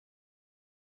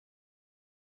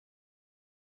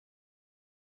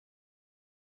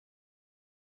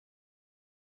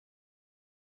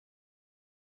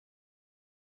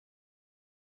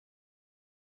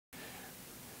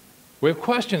We have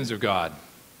questions of God,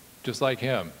 just like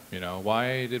him.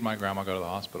 Why did my grandma go to the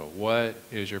hospital? What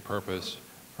is your purpose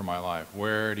for my life?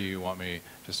 Where do you want me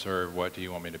to serve? What do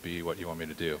you want me to be? What do you want me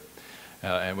to do?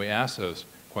 And we ask those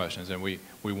questions, and we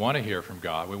want to hear from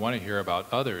God. We want to hear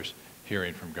about others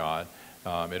hearing from God.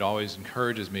 It always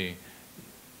encourages me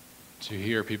to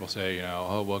hear people say,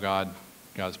 oh, well, God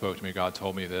spoke to me, God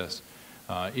told me this.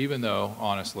 Even though,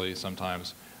 honestly,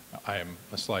 sometimes I am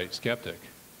a slight skeptic.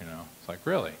 It's like,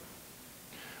 really?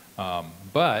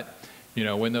 But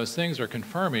when those things are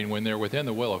confirming, when they're within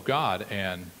the will of God,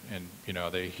 and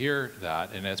they hear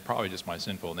that, and it's probably just my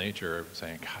sinful nature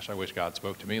saying, gosh, I wish God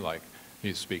spoke to me like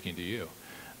he's speaking to you.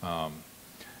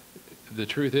 The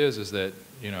truth is that,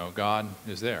 God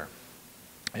is there.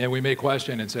 And we may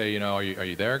question and say, are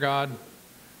you there, God?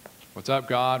 What's up,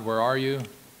 God? Where are you?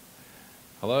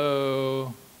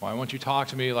 Hello? Why won't you talk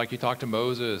to me like you talked to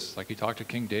Moses, like you talked to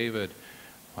King David?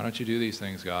 Why don't you do these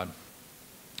things, God?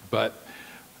 But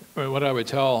what I would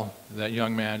tell that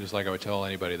young man, just like I would tell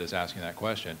anybody that's asking that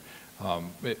question,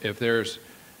 if there's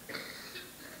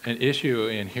an issue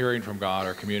in hearing from God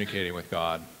or communicating with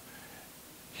God,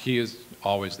 he is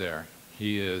always there.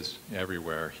 He is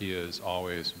everywhere. He is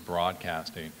always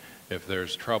broadcasting. If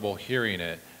there's trouble hearing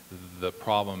it, the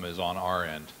problem is on our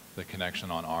end, the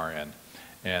connection on our end.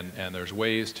 And there's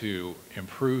ways to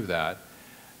improve that,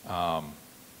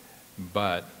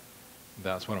 but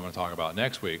that's what I'm going to talk about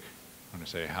next week. I'm going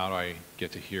to say, how do I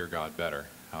get to hear God better?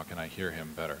 How can I hear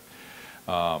him better?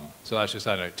 So that's just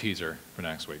a teaser for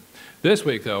next week. This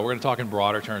week, though, we're going to talk in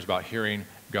broader terms about hearing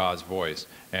God's voice.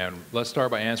 And let's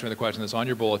start by answering the question that's on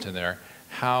your bulletin there.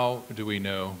 How do we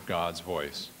know God's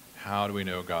voice? How do we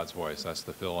know God's voice? That's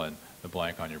the fill in the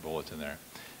blank on your bulletin there.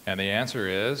 And the answer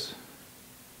is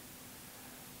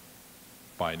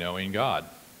by knowing God.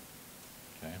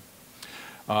 Okay.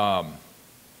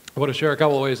 I want to share a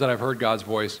couple of ways that I've heard God's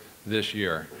voice this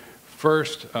year.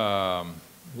 First, a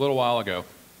little while ago,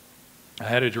 I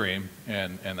had a dream,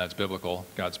 and that's biblical.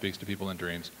 God speaks to people in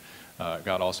dreams.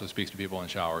 God also speaks to people in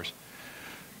showers.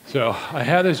 So I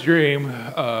had this dream,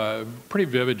 pretty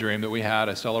vivid dream, that we had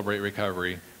a Celebrate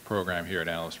Recovery program here at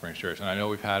Antelope Springs Church. And I know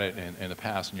we've had it in the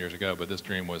past and years ago, but this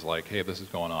dream was like, hey, this is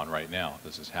going on right now.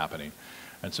 This is happening.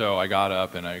 And so I got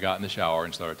up and I got in the shower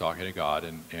and started talking to God.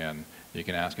 And you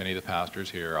can ask any of the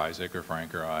pastors here, Isaac or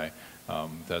Frank or I.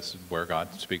 That's where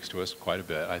God speaks to us quite a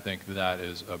bit. I think that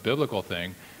is a biblical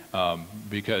thing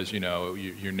because,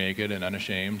 you're naked and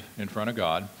unashamed in front of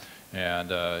God. And,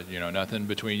 nothing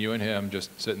between you and him,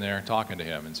 just sitting there talking to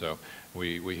him. And so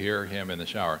we hear him in the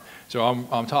shower. So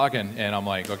I'm talking, and I'm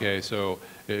like, okay, so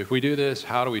if we do this,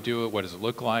 how do we do it? What does it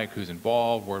look like? Who's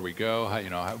involved? Where do we go?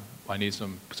 I need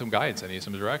some guidance. I need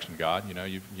some direction, God.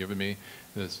 You've given me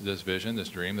this vision, this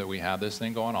dream that we have this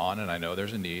thing going on, and I know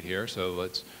there's a need here, so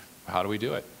how do we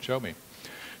do it? Show me.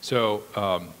 So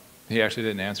he actually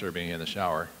didn't answer being in the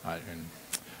shower,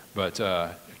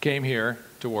 but came here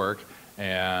to work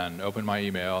and opened my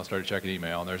email, started checking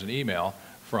email, and there's an email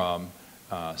from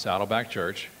Saddleback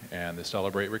Church and the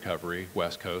Celebrate Recovery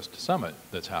West Coast Summit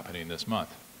that's happening this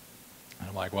month. And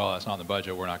I'm like, well, that's not in the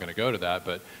budget. We're not going to go to that,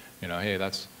 but, hey,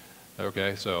 that's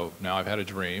okay. So now I've had a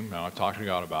dream. Now I've talked to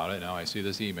God about it. Now I see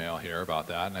this email here about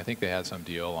that. And I think they had some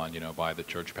deal on, buy the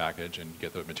church package and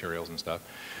get the materials and stuff.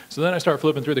 So then I start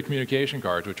flipping through the communication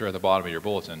cards, which are at the bottom of your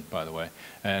bulletin, by the way.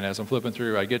 And as I'm flipping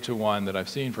through, I get to one that I've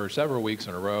seen for several weeks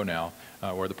in a row now,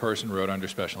 where the person wrote under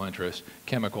special interest,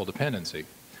 chemical dependency.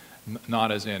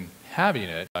 Not as in having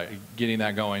it, getting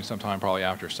that going sometime probably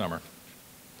after summer.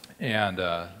 And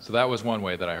so that was one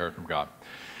way that I heard from God.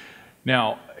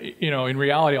 Now, in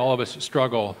reality, all of us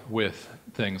struggle with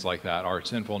things like that, our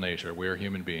sinful nature. We're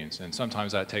human beings, and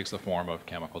sometimes that takes the form of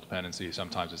chemical dependency.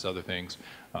 Sometimes it's other things,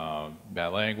 bad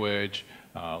language,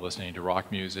 listening to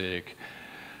rock music.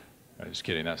 Just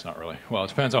kidding, that's not really. Well, it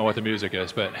depends on what the music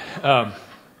is, but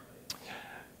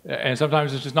and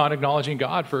sometimes it's just not acknowledging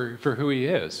God for who he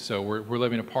is. So we're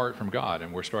living apart from God,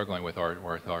 and we're struggling with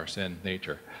our sin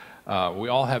nature. We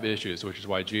all have issues, which is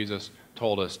why Jesus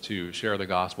told us to share the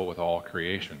gospel with all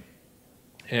creation.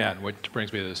 And which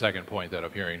brings me to the second point that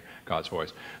of hearing God's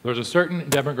voice. There's a certain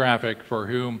demographic for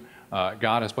whom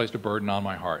God has placed a burden on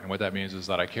my heart. And what that means is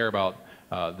that I care about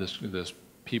this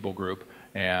people group,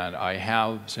 and I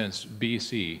have since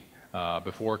BC,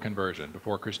 before conversion,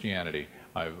 before Christianity,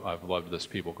 I've loved this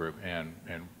people group. And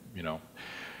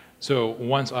so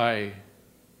once I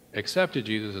accepted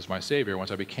Jesus as my Savior,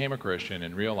 once I became a Christian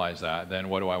and realized that, then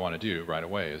what do I want to do right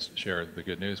away is share the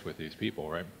good news with these people,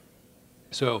 right?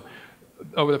 So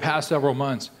over the past several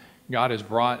months, God has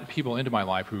brought people into my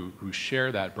life who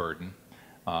share that burden,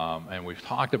 And we've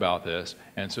talked about this,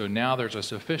 and so now there's a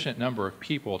sufficient number of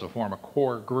people to form a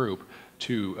core group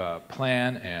to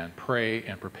plan and pray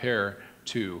and prepare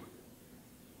to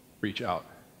reach out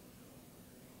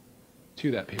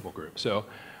to that people group. So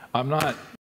I'm not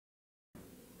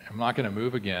going to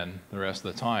move again the rest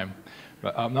of the time,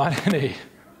 but I'm not in a,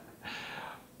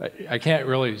 I can't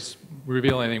really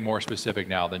reveal anything more specific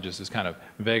now than just this kind of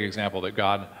vague example that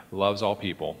God loves all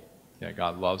people. Yeah,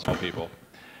 God loves all people.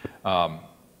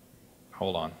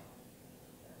 Hold on.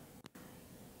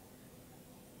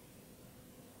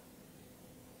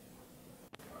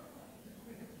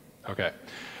 Okay.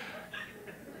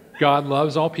 God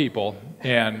loves all people,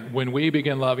 and when we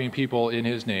begin loving people in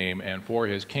His name and for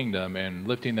His kingdom and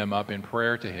lifting them up in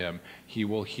prayer to Him, He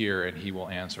will hear and He will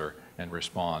answer and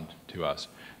respond to us.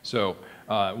 So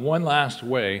one last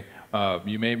way,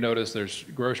 you may have noticed there's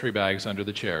grocery bags under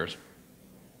the chairs.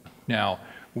 Now,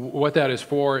 what that is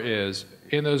for is,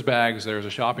 in those bags there's a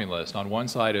shopping list. On one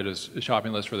side it is a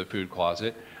shopping list for the food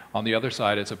closet. On the other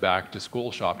side it's a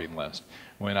back-to-school shopping list.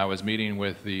 When I was meeting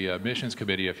with the missions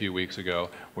committee a few weeks ago,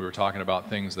 we were talking about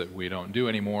things that we don't do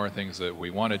anymore, things that we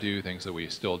want to do, things that we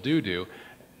still do.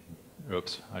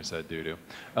 Oops, I said do.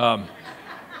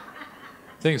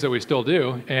 Things that we still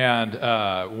do, and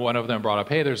one of them brought up,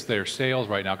 hey, there's sales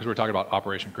right now, because we're talking about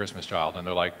Operation Christmas Child, and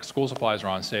they're like, school supplies are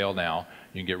on sale now,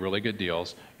 you can get really good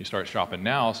deals, you start shopping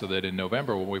now so that in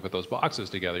November when we put those boxes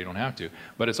together you don't have to.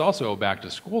 But it's also back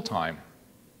to school time.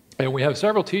 And we have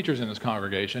several teachers in this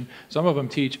congregation. Some of them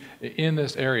teach in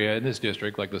this area, in this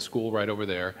district, like the school right over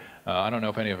there. I don't know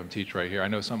if any of them teach right here. I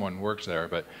know someone works there,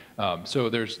 but so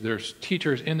there's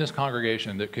teachers in this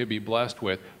congregation that could be blessed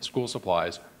with school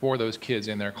supplies for those kids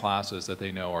in their classes that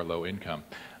they know are low income.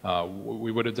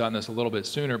 We would have done this a little bit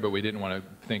sooner, but we didn't want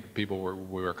to think we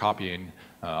were copying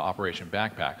Operation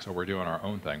Backpack, so we're doing our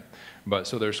own thing. But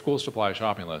so there's school supply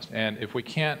shopping list, and if we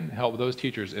can't help those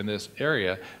teachers in this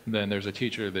area, then there's a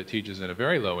teacher that teaches in a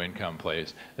very low income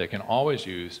place that can always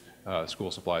use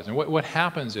school supplies. And what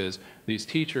happens is these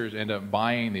teachers end up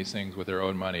buying these things with their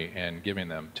own money and giving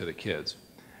them to the kids.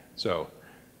 So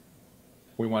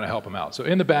we want to help them out. So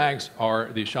in the bags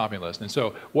are these shopping lists. And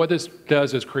so what this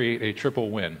does is create a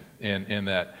triple win in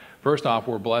that, first off,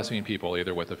 we're blessing people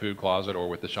either with the food closet or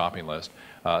with the shopping list.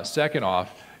 Second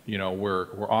off,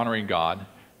 we're honoring God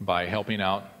by helping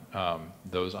out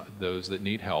those that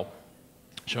need help,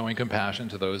 showing compassion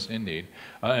to those in need.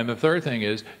 And the third thing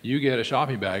is you get a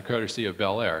shopping bag courtesy of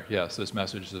Bel Air. Yes, this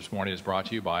message this morning is brought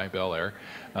to you by Bel Air.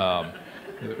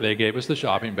 They gave us the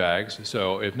shopping bags,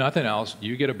 so if nothing else,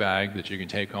 you get a bag that you can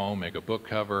take home, make a book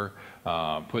cover,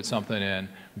 put something in.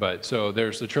 But so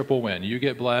there's the triple win. You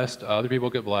get blessed, other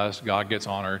people get blessed, God gets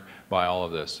honored by all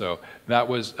of this. So that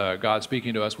was God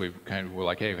speaking to us. We're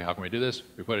like, hey, how can we do this?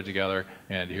 We put it together,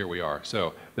 and here we are.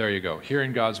 So there you go,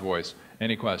 hearing God's voice.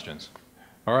 Any questions?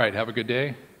 All right, have a good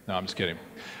day. No, I'm just kidding.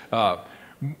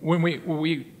 When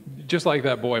we just like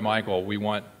that boy Michael, we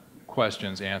want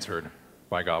questions answered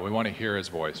by God. We want to hear His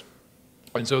voice.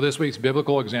 And so this week's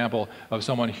biblical example of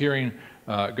someone hearing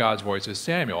God's voice is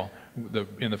Samuel,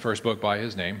 in the first book by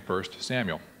his name, 1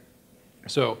 Samuel.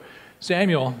 So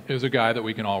Samuel is a guy that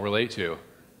we can all relate to.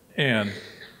 And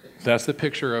that's the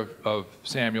picture of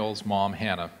Samuel's mom,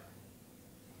 Hannah,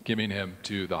 giving him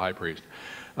to the high priest.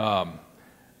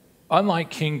 Unlike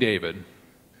King David,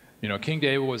 King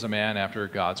David was a man after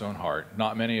God's own heart.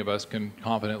 Not many of us can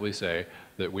confidently say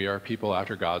that we are people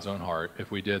after God's own heart.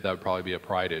 If we did, that would probably be a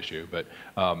pride issue. But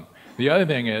the other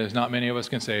thing is, not many of us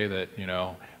can say that,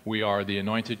 we are the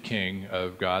anointed king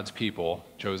of God's people,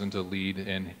 chosen to lead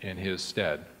in His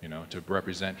stead, to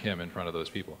represent Him in front of those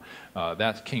people.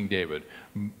 That's King David.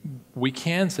 We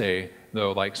can say,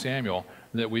 though, like Samuel,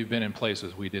 that we've been in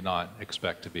places we did not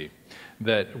expect to be,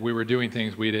 that we were doing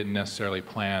things we didn't necessarily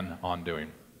plan on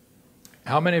doing.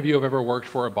 How many of you have ever worked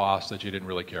for a boss that you didn't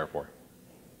really care for?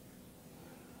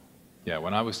 Yeah,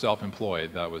 when I was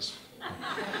self-employed, that was... Yeah.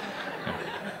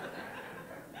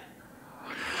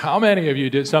 How many of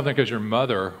you did something because your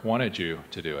mother wanted you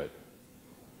to do it?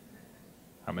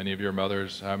 How many of you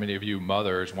mothers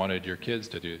wanted your kids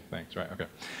to do things, right? Okay.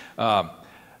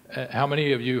 How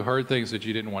many of you heard things that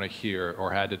you didn't want to hear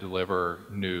or had to deliver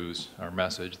news or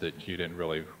message that you didn't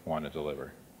really want to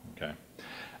deliver? Okay.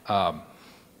 How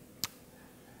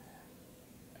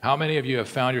many of you have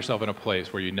found yourself in a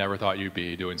place where you never thought you'd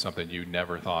be doing something you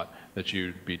never thought that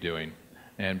you'd be doing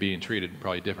and being treated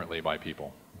probably differently by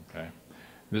people? Okay.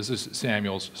 This is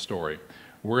Samuel's story.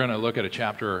 We're going to look at a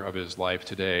chapter of his life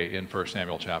today in 1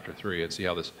 Samuel chapter 3 and see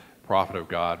how this prophet of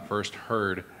God first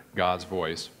heard God's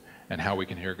voice and how we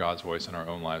can hear God's voice in our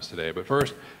own lives today. But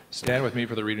first, stand with me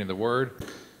for the reading of the Word.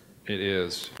 It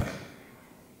is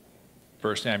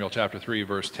 1 Samuel chapter 3,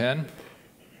 verse 10.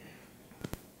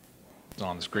 It's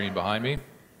on the screen behind me.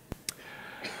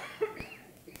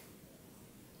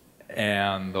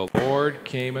 And the Lord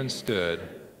came and stood,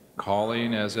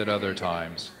 calling as at other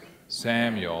times,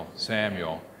 Samuel,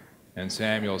 Samuel. And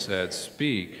Samuel said,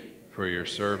 Speak, for your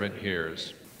servant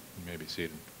hears. You may be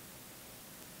seated.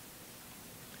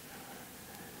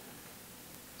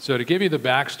 So to give you the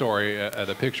backstory,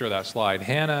 the picture of that slide,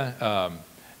 Hannah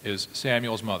is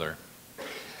Samuel's mother.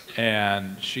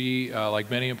 And she, like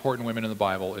many important women in the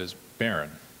Bible, is barren,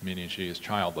 meaning she is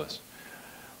childless.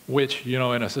 Which,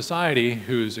 in a society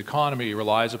whose economy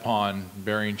relies upon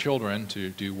bearing children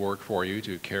to do work for you,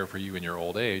 to care for you in your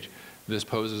old age, this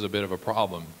poses a bit of a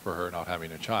problem for her not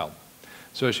having a child.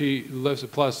 So she lives,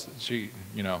 plus she,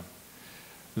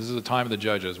 this is the time of the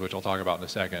judges, which I'll talk about in a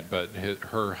second, but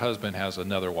her husband has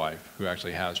another wife who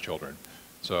actually has children.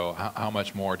 So how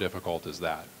much more difficult is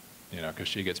that? Because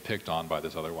she gets picked on by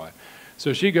this other wife.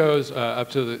 So she goes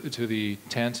up to the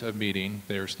tent of meeting.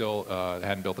 They're still,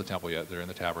 hadn't built the temple yet. They're in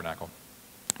the tabernacle.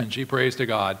 And she prays to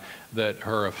God that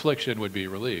her affliction would be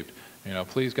relieved.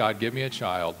 Please, God, give me a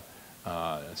child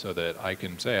so that I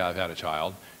can say I've had a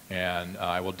child, and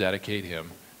I will dedicate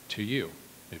him to you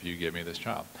if you give me this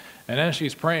child. And as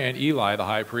she's praying, Eli, the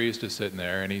high priest, is sitting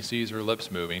there, and he sees her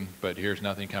lips moving, but hears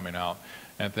nothing coming out,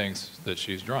 and thinks that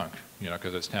she's drunk,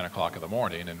 because it's 10 o'clock in the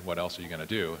morning, and what else are you going to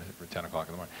do for 10 o'clock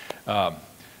in the morning?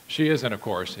 She isn't, of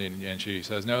course, and she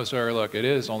says, no, sir, look, it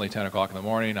is only 10 o'clock in the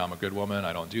morning. I'm a good woman.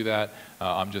 I don't do that.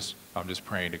 I'm just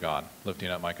praying to God, lifting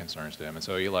up my concerns to him. And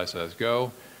so Eli says,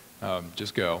 go,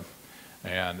 just go,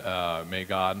 and may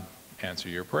God answer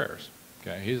your prayers.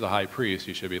 Okay, he's the high priest.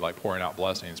 He should be like pouring out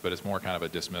blessings, but it's more kind of a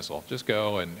dismissal. Just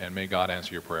go and may God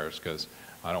answer your prayers, because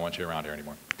I don't want you around here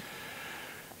anymore.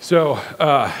 So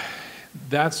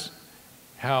that's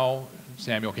how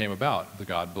Samuel came about.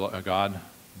 God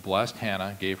blessed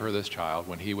Hannah, gave her this child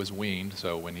when he was weaned,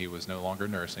 so when he was no longer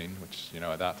nursing, which,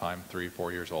 at that time,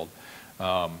 3-4 years old.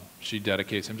 She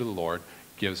dedicates him to the Lord,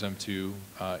 gives him to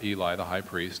Eli, the high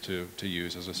priest, to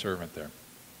use as a servant there.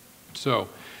 So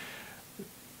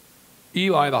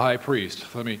Eli, the high priest,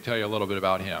 let me tell you a little bit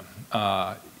about him.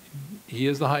 He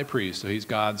is the high priest, so he's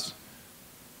God's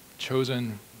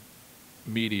chosen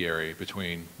mediator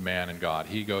between man and God.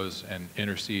 He goes and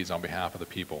intercedes on behalf of the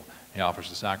people. He offers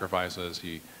the sacrifices.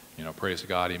 He, prays to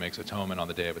God. He makes atonement on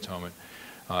the Day of Atonement.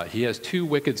 He has 2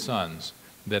 wicked sons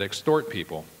that extort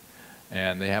people,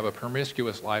 and they have a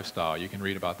promiscuous lifestyle. You can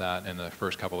read about that in the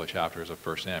first couple of chapters of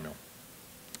 1 Samuel.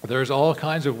 There's all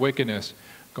kinds of wickedness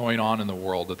going on in the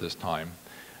world at this time,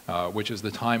 which is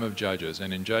the time of Judges.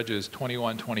 And in Judges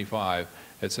 21:25,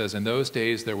 it says, in those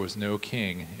days there was no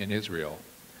king in Israel.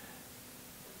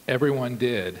 Everyone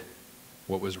did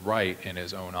what was right in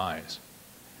his own eyes.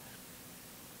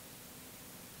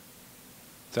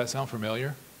 Does that sound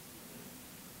familiar?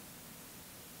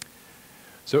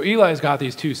 So Eli's got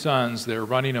these 2 sons. They're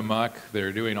running amok.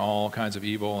 They're doing all kinds of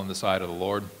evil on the side of the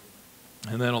Lord.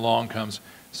 And then along comes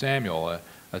Samuel,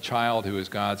 a child who is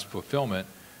God's fulfillment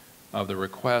of the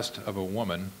request of a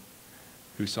woman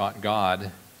who sought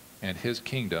God and his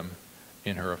kingdom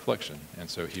in her affliction. And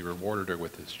so he rewarded her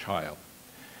with his child.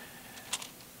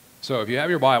 So if you have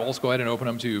your Bibles, go ahead and open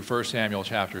them to 1 Samuel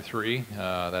chapter 3.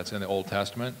 That's in the Old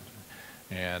Testament.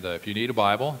 And if you need a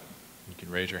Bible, you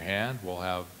can raise your hand. We'll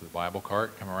have the Bible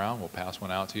cart come around. We'll pass one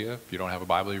out to you. If you don't have a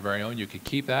Bible of your very own, you can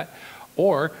keep that.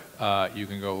 Or you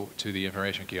can go to the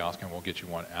information kiosk and we'll get you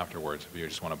one afterwards if you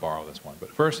just want to borrow this one.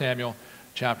 But 1 Samuel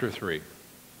chapter 3.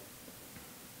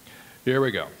 Here we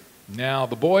go. Now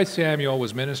the boy Samuel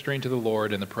was ministering to the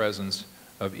Lord in the presence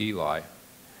of Eli.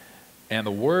 And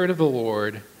the word of the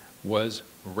Lord was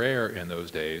rare in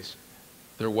those days.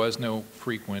 There was no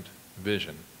frequent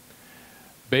vision.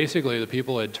 Basically, the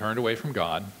people had turned away from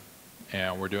God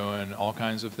and were doing all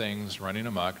kinds of things, running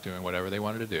amok, doing whatever they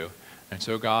wanted to do. And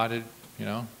so God had,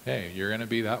 hey, you're going to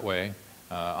be that way.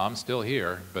 I'm still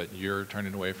here, but you're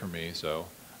turning away from me, so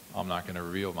I'm not going to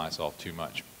reveal myself too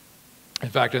much. In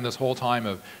fact, in this whole time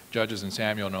of Judges and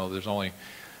Samuel, there's only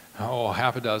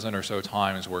half a dozen or so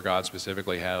times where God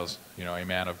specifically has, a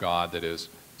man of God that is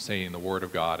saying the word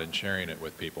of God and sharing it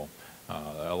with people.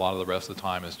 A lot of the rest of the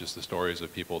time is just the stories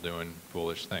of people doing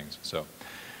foolish things. So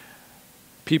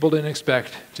people didn't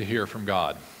expect to hear from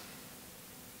God.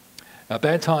 At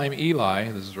that time,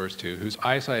 Eli, this is verse 2, whose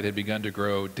eyesight had begun to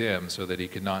grow dim so that he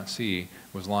could not see,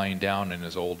 was lying down in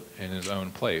his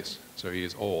own place. So he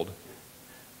is old.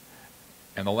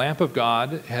 And the lamp of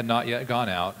God had not yet gone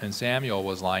out, and Samuel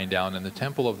was lying down in the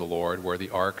temple of the Lord where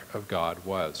the ark of God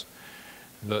was.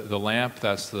 The lamp,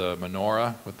 that's the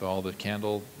menorah with all the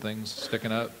candle things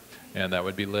sticking up, and that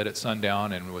would be lit at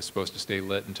sundown and was supposed to stay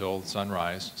lit until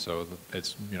sunrise. So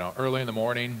it's, early in the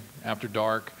morning, after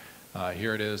dark.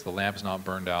 Here it is, the lamp is not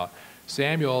burned out.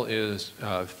 Samuel is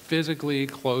physically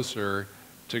closer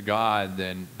to God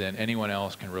than anyone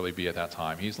else can really be at that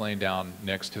time. He's laying down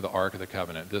next to the Ark of the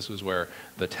Covenant. This was where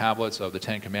the tablets of the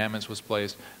Ten Commandments was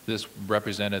placed. This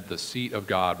represented the seat of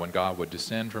God. When God would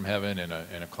descend from heaven in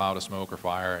a cloud of smoke or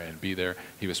fire and be there,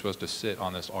 he was supposed to sit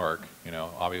on this ark.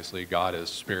 Obviously God is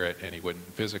spirit and he wouldn't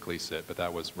physically sit, but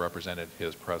that was represented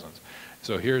his presence.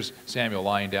 So here's Samuel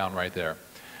lying down right there.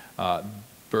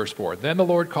 Verse 4, then the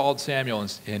Lord called Samuel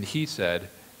and he said,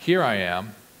 here I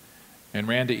am, and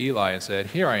ran to Eli and said,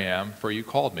 here I am, for you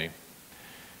called me.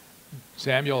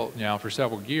 Samuel now for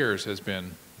several years has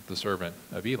been the servant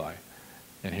of Eli.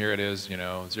 And here it is,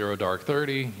 0 dark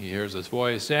 30. He hears this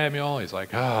voice, Samuel. He's like,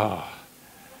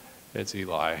 it's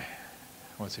Eli.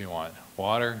 What's he want?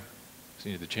 Water? Does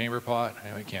he need the chamber pot?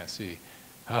 I can't see.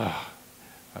 I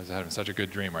was having such a good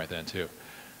dream right then too.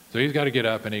 So he's got to get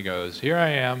up and he goes, here I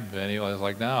am. And Eli's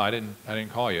like, no, I didn't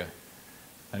call you.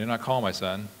 I did not call my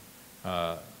son.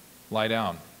 Lie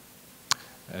down.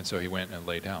 And so he went and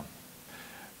lay down.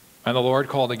 And the Lord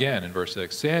called again in verse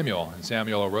 6, Samuel. And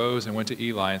Samuel arose and went to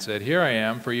Eli and said, here I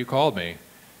am, for you called me.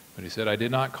 But he said, I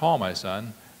did not call my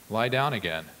son. Lie down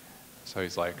again. So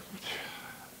he's like,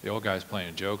 the old guy's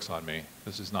playing jokes on me.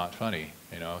 This is not funny.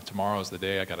 Tomorrow's the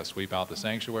day I got to sweep out the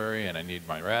sanctuary and I need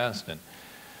my rest. And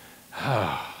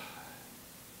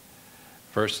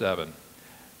verse 7.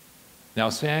 Now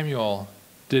Samuel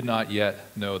did not yet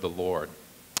know the Lord,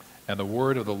 and the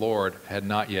word of the Lord had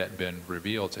not yet been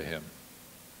revealed to him.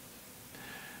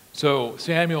 So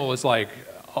Samuel was like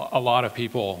a lot of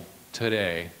people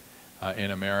today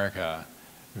in America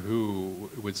who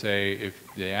would say, if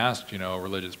they asked,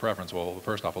 religious preference, well,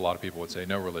 first off, a lot of people would say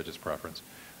no religious preference.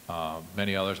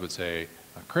 Many others would say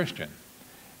Christian.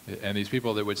 And these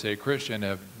people that would say Christian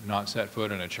have not set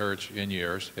foot in a church in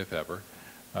years, if ever,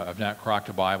 have not cracked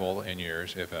a Bible in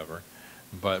years, if ever.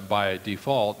 But by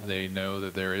default, they know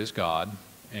that there is God,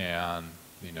 and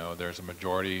there's a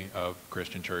majority of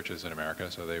Christian churches in America,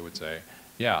 so they would say,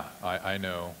 yeah, I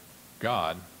know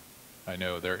God. I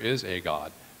know there is a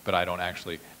God, but I don't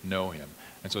actually know him.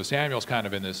 And so Samuel's kind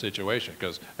of in this situation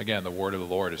because, again, the word of the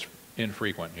Lord is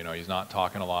infrequent. He's not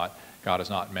talking a lot. God has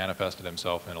not manifested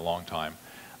himself in a long time.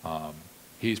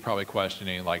 He's probably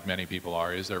questioning, like many people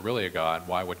are, is there really a God?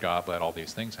 Why would God let all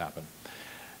these things happen?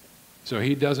 So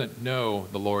he doesn't know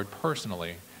the Lord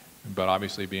personally, but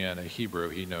obviously being a Hebrew,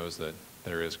 he knows that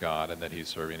there is God and that he's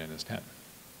serving in his tent.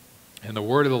 And the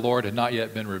word of the Lord had not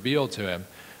yet been revealed to him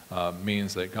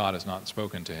means that God has not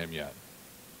spoken to him yet.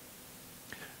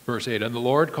 Verse 8, and the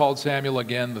Lord called Samuel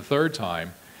again the third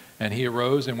time, and he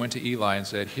arose and went to Eli and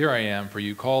said, here I am, for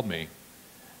you called me.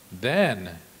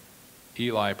 Then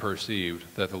Eli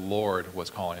perceived that the Lord was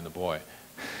calling the boy.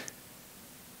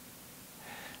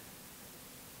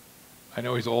 I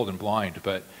know he's old and blind,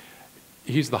 but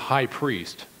he's the high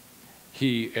priest.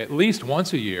 He, at least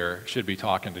once a year, should be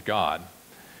talking to God.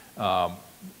 A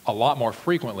lot more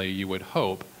frequently, you would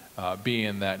hope,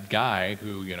 being that guy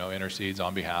who, intercedes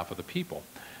on behalf of the people.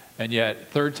 And yet,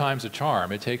 third time's a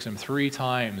charm. It takes him 3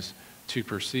 times to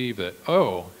perceive that,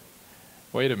 oh,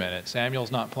 wait a minute,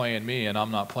 Samuel's not playing me and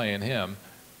I'm not playing him.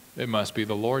 It must be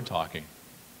the Lord talking.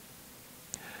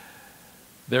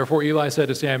 Therefore Eli said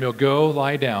to Samuel, go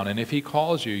lie down, and if he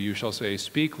calls you, you shall say,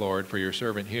 speak, Lord, for your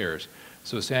servant hears.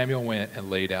 So Samuel went and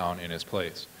lay down in his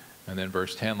place. And then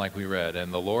verse 10, like we read,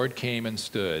 and the Lord came and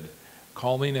stood,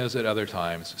 calling as at other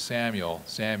times, Samuel,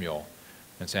 Samuel.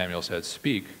 And Samuel said,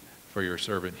 speak, for your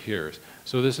servant hears.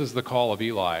 So this is the call of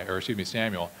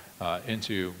Samuel,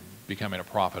 into becoming a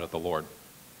prophet of the Lord.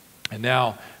 And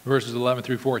now, verses 11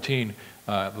 through 14,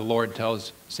 the Lord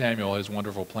tells Samuel his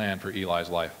wonderful plan for Eli's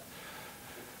life.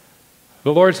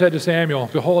 The Lord said to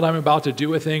Samuel, behold, I'm about to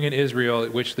do a thing in Israel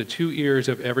at which the 2 ears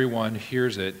of everyone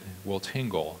hears it will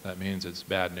tingle. That means it's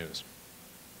bad news.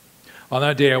 On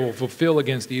that day I will fulfill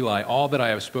against Eli all that I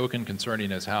have spoken concerning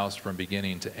his house from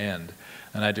beginning to end.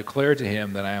 And I declare to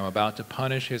him that I am about to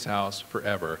punish his house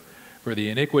forever for the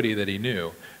iniquity that he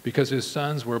knew, because his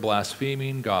sons were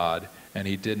blaspheming God, and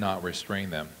he did not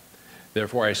restrain them.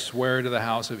 Therefore I swear to the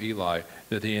house of Eli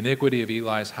that the iniquity of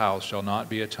Eli's house shall not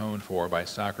be atoned for by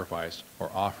sacrifice or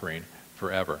offering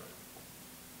forever.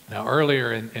 Now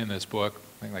earlier in this book,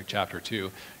 I think like chapter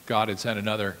 2, God had sent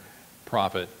another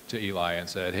prophet to Eli and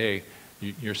said, hey,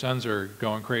 your sons are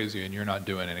going crazy and you're not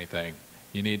doing anything.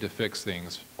 You need to fix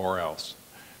things or else.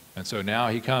 And so now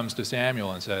he comes to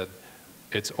Samuel and said,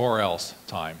 it's or else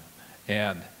time.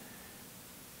 And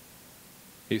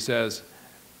He says,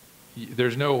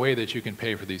 there's no way that you can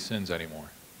pay for these sins anymore.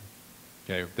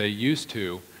 Okay? They used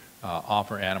to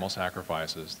offer animal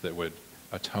sacrifices that would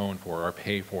atone for or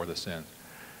pay for the sin.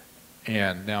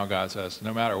 And now God says,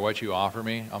 no matter what you offer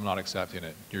me, I'm not accepting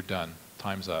it. You're done.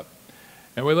 Time's up.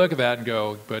 And we look at that and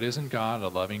go, but isn't God a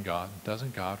loving God?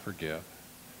 Doesn't God forgive?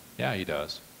 Yeah, he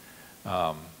does.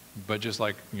 But just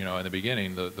like, in the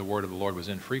beginning, the word of the Lord was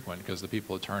infrequent because the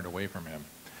people had turned away from him.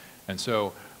 And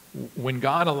so when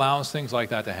God allows things like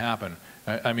that to happen,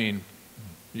 I mean,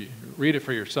 read it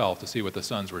for yourself to see what the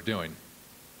sons were doing.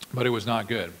 But it was not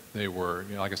good. They were,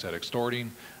 like I said,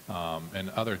 extorting and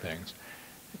other things.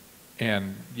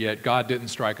 And yet God didn't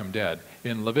strike them dead.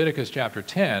 In Leviticus chapter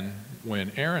 10,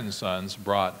 when Aaron's sons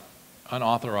brought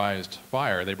unauthorized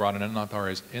fire, they brought an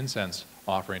unauthorized incense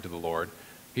offering to the Lord,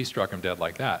 he struck them dead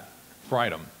like that.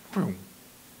 Fried them. Boom.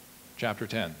 Chapter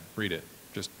 10, read it.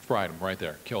 Just fried them right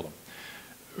there, killed them.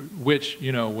 Which,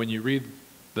 when you read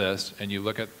this and you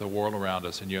look at the world around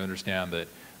us and you understand that,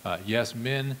 yes,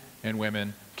 men and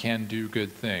women can do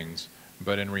good things,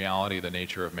 but in reality the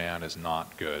nature of man is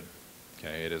not good.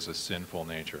 Okay, it is a sinful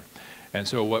nature. And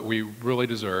so what we really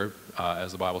deserve,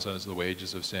 as the Bible says, the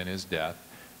wages of sin is death.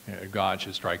 God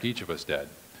should strike each of us dead,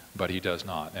 but he does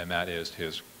not, and that is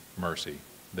his mercy,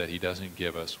 that he doesn't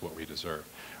give us what we deserve.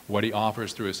 What he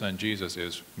offers through his son Jesus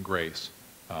is grace,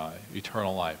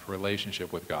 eternal life,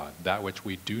 relationship with God. That which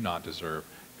we do not deserve,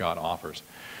 God offers.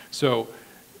 So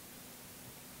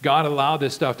God allowed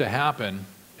this stuff to happen,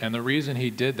 and the reason he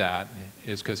did that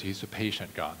is because he's a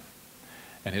patient God.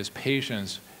 And his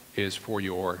patience is for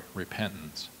your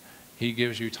repentance. He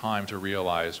gives you time to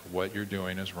realize what you're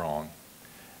doing is wrong,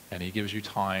 and he gives you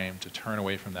time to turn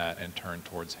away from that and turn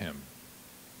towards him.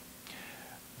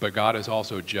 But God is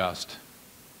also just,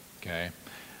 okay?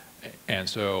 And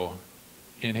so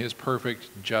in his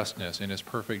perfect justness, in his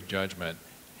perfect judgment,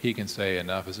 he can say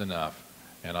enough is enough,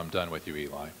 and I'm done with you,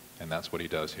 Eli. And that's what he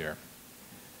does here.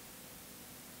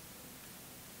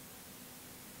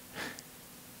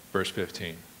 Verse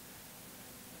 15.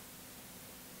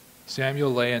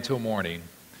 Samuel lay until morning.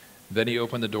 Then he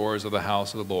opened the doors of the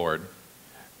house of the Lord.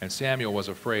 And Samuel was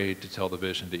afraid to tell the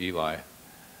vision to Eli.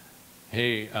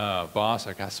 Hey, boss,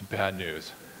 I got some bad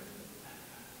news.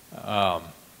 I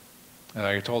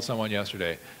told someone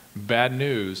yesterday, bad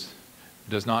news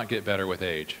does not get better with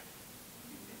age.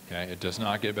 Okay? It does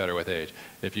not get better with age.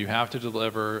 If you have to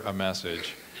deliver a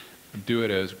message, do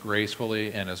it as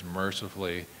gracefully and as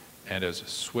mercifully and as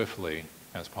swiftly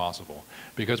as possible.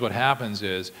 Because what happens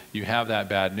is you have that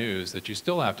bad news that you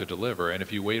still have to deliver, and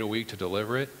if you wait a week to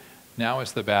deliver it, now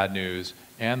it's the bad news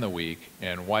and the week,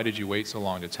 and why did you wait so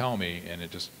long to tell me? And it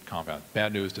just compounds.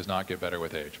 Bad news does not get better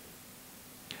with age.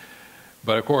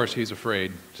 But of course, he's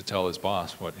afraid to tell his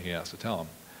boss what he has to tell him.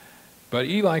 But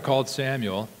Eli called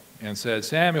Samuel and said,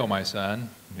 Samuel, my son.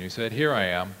 And he said, here I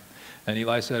am. And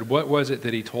Eli said, what was it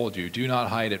that he told you? Do not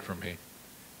hide it from me.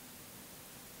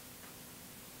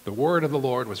 The word of the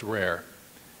Lord was rare.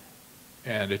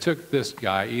 And it took this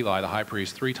guy, Eli, the high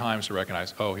priest, 3 times to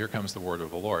recognize, oh, here comes the word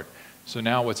of the Lord. So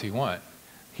now what's he want?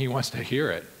 He wants to hear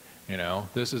it.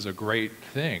 This is a great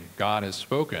thing. God has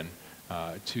spoken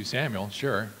to Samuel,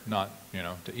 sure, not,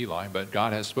 to Eli, but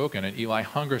God has spoken, and Eli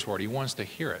hungers for it. He wants to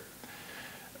hear it.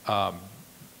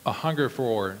 A hunger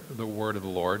for the word of the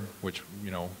Lord, which,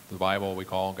 the Bible we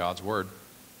call God's word,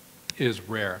 is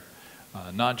rare.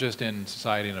 Not just in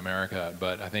society in America,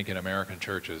 but I think in American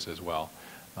churches as well.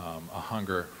 A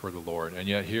hunger for the Lord. And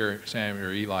yet here Samuel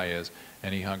or Eli is,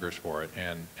 and he hungers for it.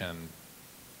 And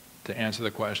to answer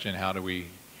the question, how do we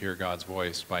hear God's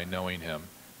voice? By knowing him.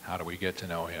 How do we get to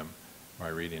know him? By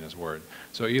reading his word.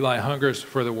 So Eli hungers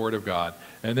for the word of God.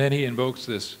 And then he invokes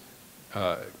this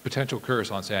potential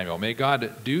curse on Samuel. May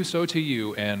God do so to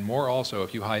you, and more also,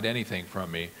 if you hide anything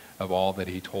from me of all that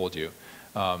he told you.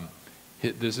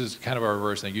 This is kind of a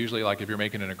reverse thing. Usually, like if you're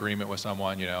making an agreement with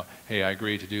someone, hey, I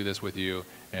agree to do this with you,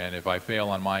 and if I fail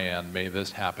on my end, may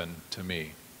this happen to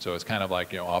me. So it's kind of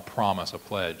like, a promise, a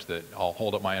pledge that I'll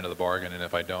hold up my end of the bargain, and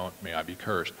if I don't, may I be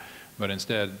cursed. But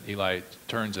instead, Eli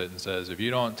turns it and says, if you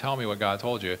don't tell me what God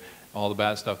told you, all the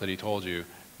bad stuff that he told you,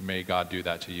 may God do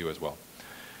that to you as well.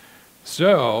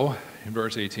 So, in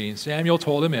verse 18, Samuel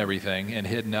told him everything and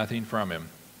hid nothing from him.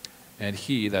 And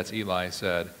he, that's Eli,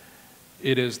 said,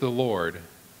 it is the Lord.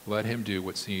 Let him do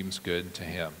what seems good to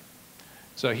him.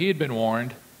 So he had been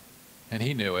warned, and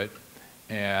he knew it,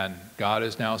 and God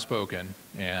has now spoken,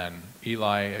 and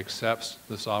Eli accepts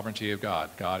the sovereignty of God.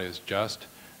 God is just,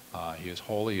 he is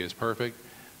holy, he is perfect.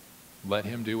 Let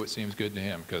him do what seems good to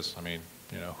him, because,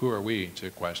 who are we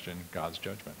to question God's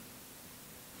judgment?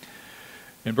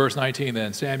 In verse 19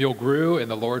 then, Samuel grew, and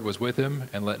the Lord was with him,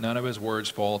 and let none of his words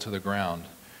fall to the ground.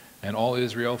 And all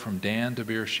Israel from Dan to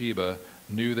Beersheba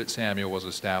knew that Samuel was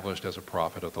established as a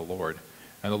prophet of the Lord.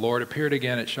 And the Lord appeared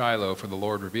again at Shiloh, for the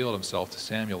Lord revealed himself to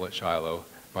Samuel at Shiloh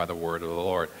by the word of the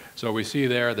Lord. So we see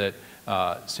there that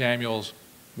Samuel's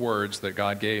words that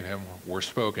God gave him were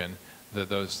spoken, that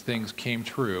those things came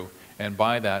true, and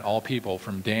by that all people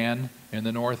from Dan in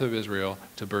the north of Israel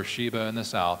to Beersheba in the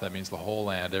south, that means the whole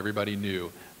land, everybody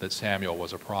knew that Samuel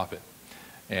was a prophet.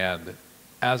 And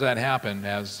as that happened,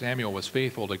 as Samuel was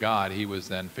faithful to God, he was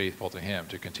then faithful to him,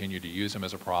 to continue to use him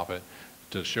as a prophet,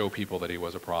 to show people that he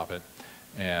was a prophet,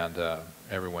 and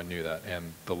everyone knew that.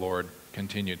 And the Lord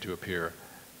continued to appear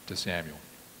to Samuel.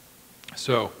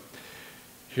 So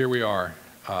here we are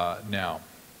now.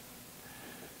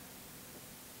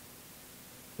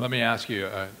 Let me ask you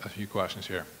a few questions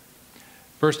here.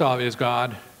 First off, is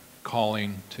God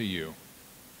calling to you?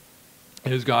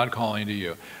 Is God calling to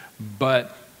you?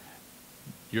 But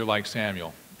you're like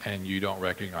Samuel, and you don't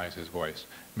recognize his voice.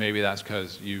 Maybe that's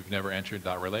because you've never entered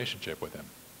that relationship with him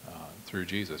through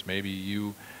Jesus. Maybe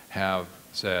you have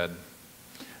said,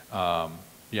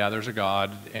 yeah, there's a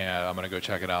God, and I'm going to go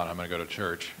check it out. I'm going to go to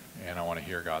church, and I want to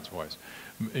hear God's voice.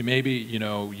 Maybe,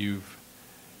 you've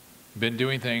been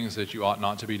doing things that you ought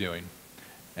not to be doing,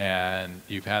 and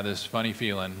you've had this funny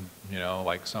feeling,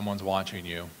 like someone's watching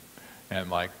you, and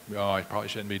like, oh, I probably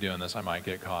shouldn't be doing this. I might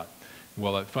get caught.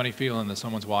 Well, that funny feeling that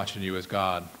someone's watching you is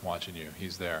God watching you.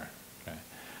 He's there. Okay?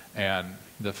 And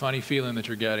the funny feeling that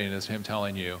you're getting is him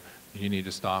telling you, you need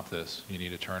to stop this. You need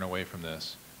to turn away from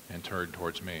this and turn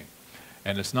towards me.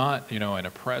 And it's not, an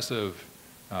oppressive,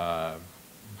 ha,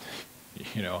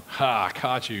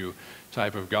 caught you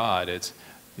type of God. It's,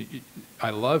 I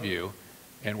love you,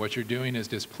 and what you're doing is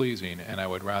displeasing, and I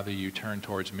would rather you turn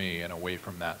towards me and away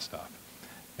from that stuff.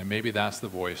 And maybe that's the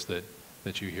voice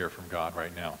that you hear from God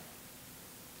right now.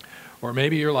 Or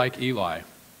maybe you're like Eli,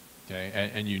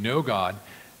 okay, and you know God,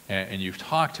 and you've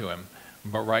talked to him,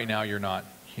 but right now you're not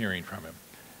hearing from him.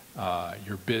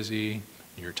 You're busy,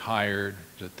 you're tired.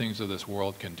 The things of this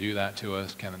world can do that to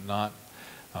us, can it not?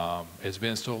 It's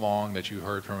been so long that you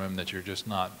heard from him that you're just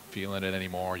not feeling it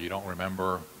anymore. You don't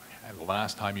remember the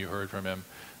last time you heard from him.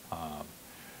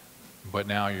 But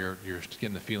now you're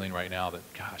getting the feeling right now that,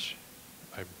 gosh,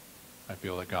 I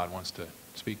feel that God wants to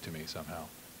speak to me somehow.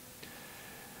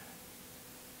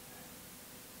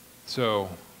 So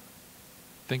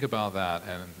think about that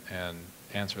and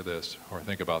answer this, or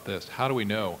think about this. How do we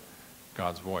know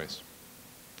God's voice?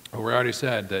 Well, we already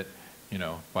said that,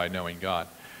 by knowing God.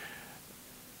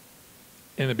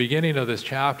 In the beginning of this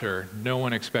chapter, no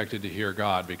one expected to hear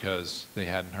God because they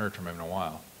hadn't heard from him in a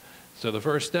while. So the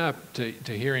first step to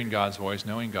hearing God's voice,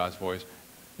 knowing God's voice,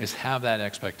 is have that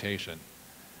expectation.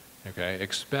 Okay?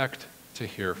 Expect to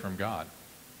hear from God.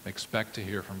 Expect to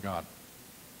hear from God.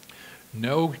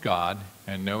 Know God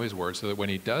and know his word so that when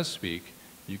he does speak,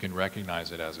 you can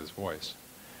recognize it as his voice.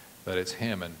 That it's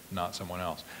him and not someone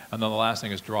else. And then the last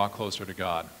thing is draw closer to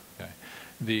God. Okay?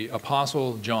 The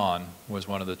Apostle John was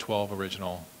one of the 12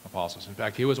 original apostles. In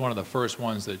fact, he was one of the first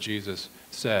ones that Jesus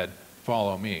said,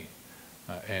 follow me.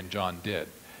 And John did.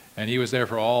 And he was there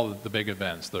for all the big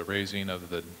events, the raising of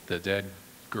the dead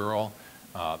girl,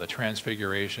 the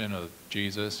transfiguration of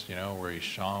Jesus, where he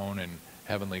shone in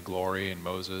heavenly glory, and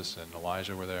Moses and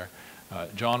Elijah were there.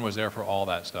 John was there for all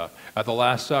that stuff. At the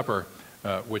Last Supper,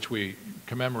 which we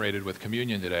commemorated with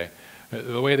communion today,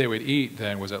 the way they would eat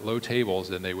then was at low tables,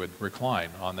 and they would recline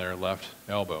on their left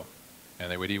elbow.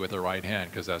 And they would eat with their right hand,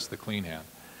 because that's the clean hand.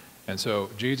 And so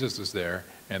Jesus is there,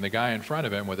 and the guy in front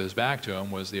of him with his back to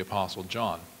him was the Apostle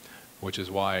John, which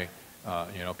is why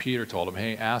Peter told him,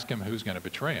 hey, ask him who's going to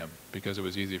betray him, because it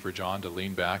was easy for John to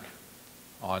lean back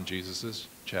on Jesus'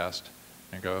 chest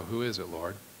and go, who is it,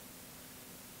 Lord?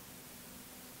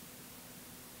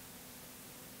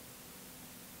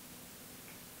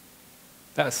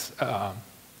 That's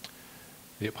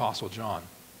the Apostle John.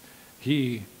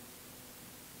 He,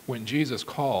 when Jesus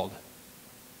called,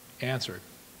 answered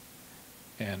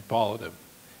and followed him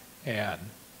and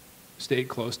stayed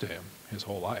close to him his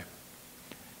whole life.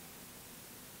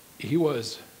 He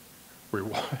was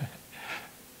rewarded.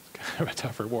 It's kind of a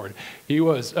tough reward. He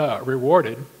was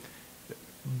rewarded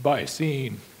by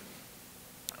seeing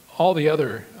all the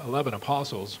other 11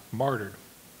 apostles martyred,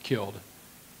 killed,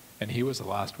 and he was the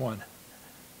last one.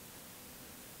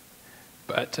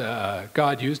 But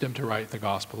God used him to write the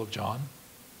Gospel of John.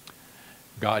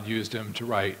 God used him to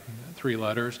write 3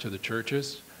 letters to the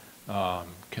churches,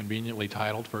 conveniently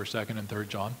titled 1st, 2nd, and 3rd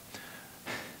John.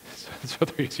 So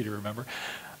they're easy to remember.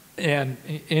 And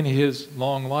in his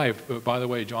long life, by the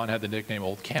way, John had the nickname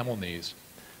Old Camel Knees,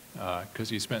 because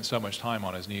he spent so much time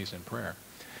on his knees in prayer.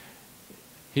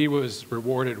 He was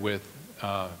rewarded with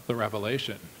the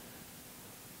revelation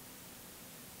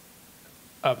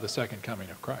of the second coming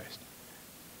of Christ.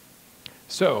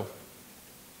 So,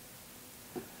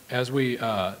 as we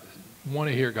want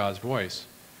to hear God's voice,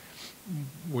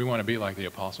 we want to be like the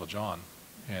Apostle John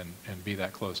and be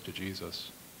that close to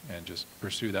Jesus and just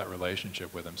pursue that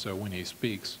relationship with him. So when he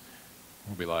speaks,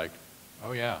 we'll be like,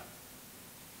 oh yeah,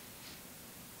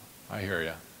 I hear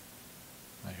you.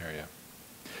 I hear you.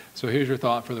 So here's your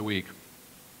thought for the week.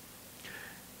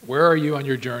 Where are you on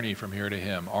your journey from here to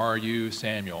him? Are you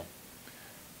Samuel?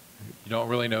 You don't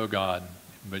really know God,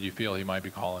 but you feel he might be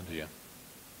calling to you.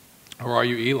 Or are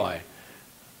you Eli?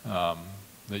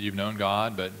 That you've known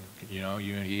God, but you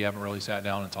haven't really sat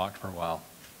down and talked for a while.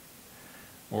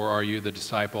 Or are you the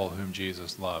disciple whom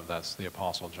Jesus loved? That's the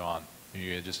Apostle John.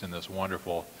 You're just in this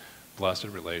wonderful, blessed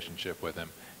relationship with him.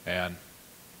 And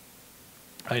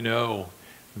I know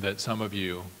that some of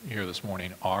you here this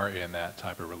morning are in that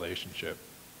type of relationship.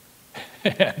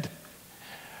 And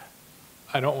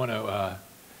I don't want to,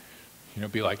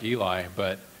 be like Eli,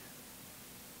 but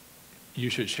you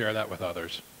should share that with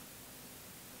others.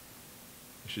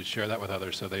 You should share that with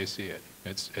others so they see it.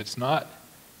 It's not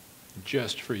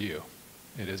just for you.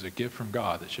 It is a gift from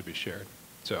God that should be shared.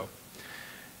 So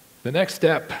the next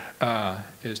step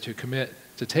is to commit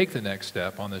to take the next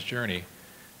step on this journey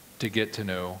to get to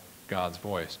know God's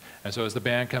voice. And so as the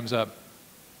band comes up,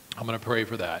 I'm going to pray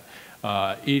for that.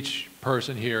 Each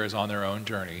person here is on their own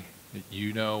journey.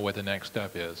 You know what the next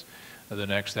step is. The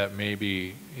next step may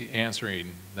be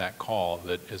answering that call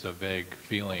that is a vague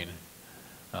feeling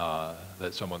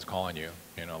that someone's calling you,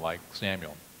 like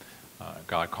Samuel.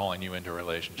 God calling you into a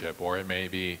relationship. Or it may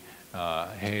be,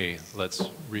 hey, let's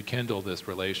rekindle this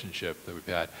relationship that we've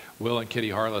had. Will and Kitty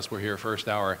Harless were here first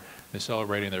hour. They're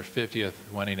celebrating their 50th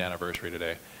wedding anniversary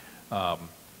today.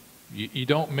 You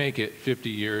don't make it 50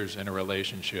 years in a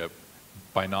relationship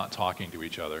by not talking to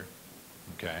each other.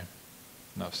 Okay?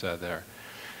 Enough said there.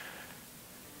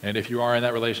 And if you are in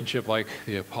that relationship like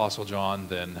the Apostle John,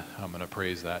 then I'm going to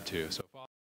praise that too. So